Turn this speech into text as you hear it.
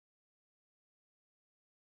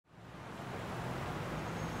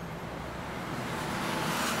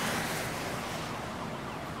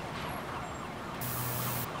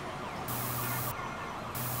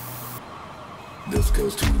This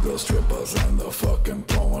goes to the strippers and the fucking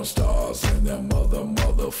porn stars and them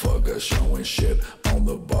motherfuckers showing shit on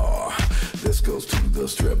the bar. This goes to the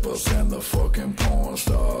strippers and the fucking porn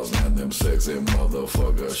stars and them sexy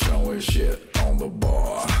motherfuckers showing shit on the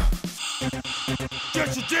bar.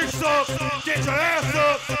 Get your dicks up, get your ass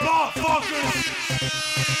up, motherfuckers.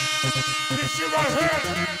 This shit right here,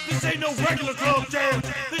 this ain't no regular club jam.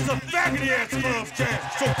 This is a faggoty-ass club jam.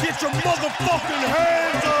 So get your motherfucking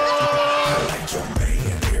hands up. I like your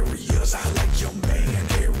man areas, I like your man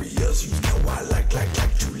areas. You know I like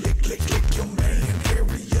to lick your man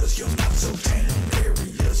areas. You're not so tame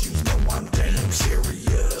areas, you know I'm damn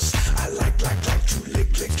serious. I like to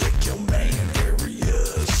lick your man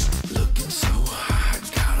areas. Looking so hot,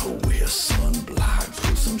 gotta wear sunblock.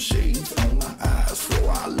 Put some shades on my eyes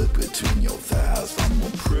before I look between your thighs. I'm a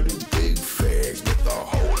pretty big fag with a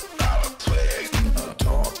whole lot of swag. In a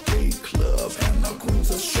dark gay club and the goons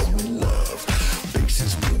are showing love. Bass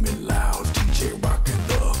is booming loud, DJ rocking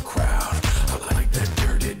the crowd. I like that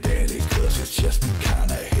dirty daddy cause his chest be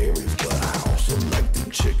kinda hairy. But I also like them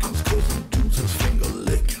chickens cause them dudes is finger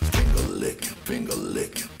licking.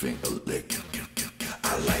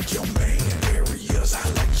 I like your man areas, I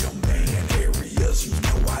like your man areas. You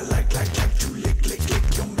know I like to lick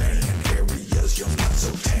your man areas. You're not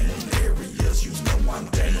so tame areas, you know I'm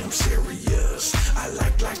damn serious. I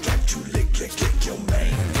like to lick your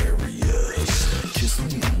man areas. Kiss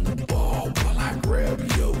me on the ball while I grab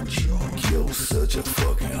your junk. You're such a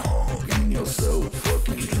fucking hog and you're so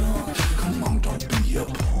fucking drunk. Come on, don't be a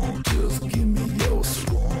punk, just give me your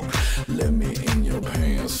swamp. Let me in your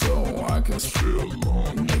pants so I can spill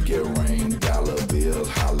along. Make it rain, dollar bills,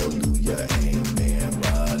 hallelujah, amen.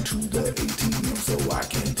 Run to the ATM so I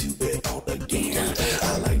can do it all again.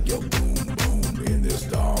 I like your boom boom in this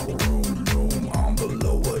dark room on the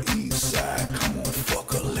lower east side. Come on,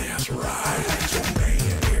 fucker, let's ride. I like your man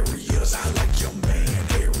areas, I like your man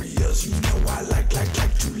areas. You know I like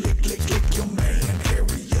to lick your man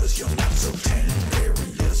areas. You're not so tame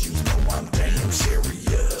areas, you know I'm damn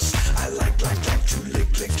serious. I like to lick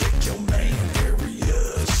your man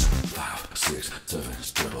areas. 5, 6, 7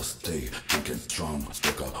 strippers, they drinking strong.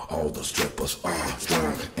 Stick up, all the strippers are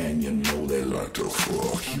strong, and you know they like to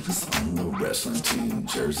fuck. He was on the wrestling team,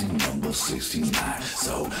 jersey number 69,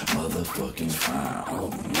 so motherfucking fine, oh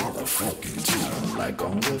motherfucking team. Like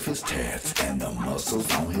all of his tats and the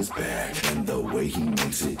muscles on his back, and the way he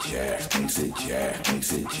makes it jack.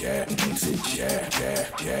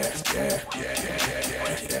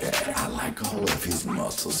 I like all of his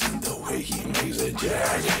muscles and the way he makes it jack.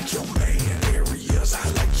 I like your man areas, I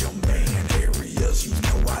like your man areas. You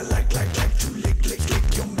know I like to lick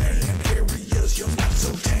your man areas. You're not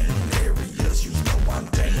so tame areas, you know I'm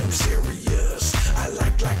damn serious. I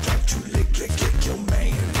like to lick your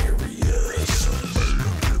man areas.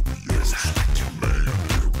 I like your man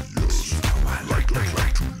areas. You know I like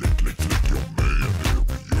to lick your man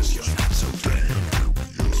areas. You're not so damn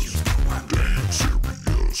areas, you know I'm damn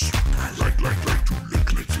serious. I like to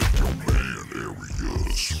lick your man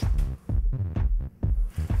areas.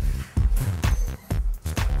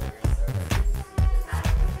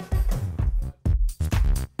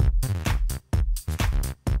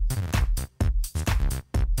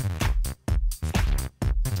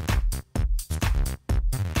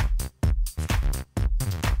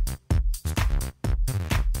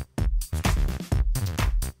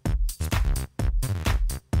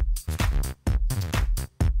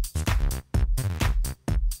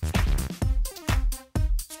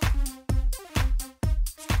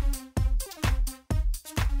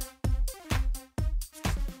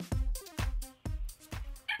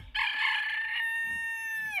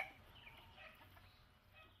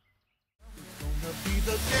 Be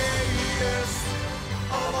the gayest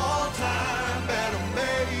of all time, better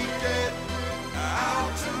make it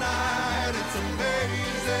out tonight. It's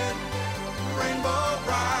amazing, rainbow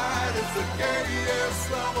bright. It's the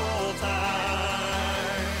gayest of all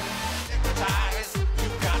time. Hypnotized, you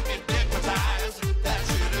got me hypnotized. That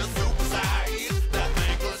shit is supersized. That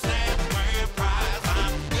thing will stand my prize.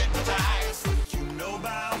 I'm hypnotized. You know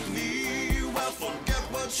about me, well forget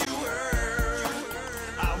what you heard.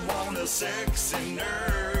 I want a sexy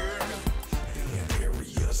nerd. Man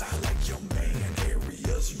areas, I like your man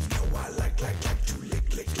areas. You know I like to lick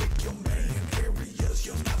your man areas.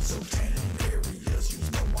 You're not so tame areas, you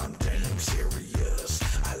know I'm damn serious.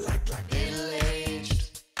 I like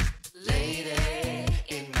middle-aged lady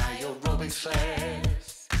in my aerobics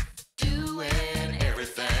class, doing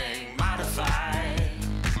everything modified.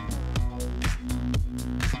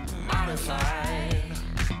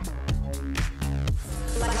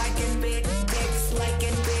 Liking big dicks,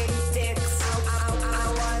 liking big dicks.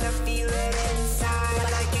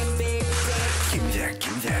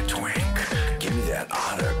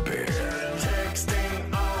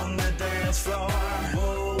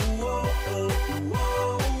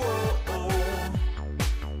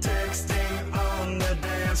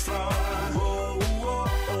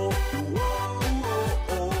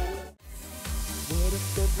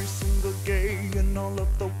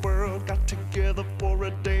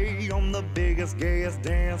 gayest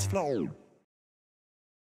dance floor.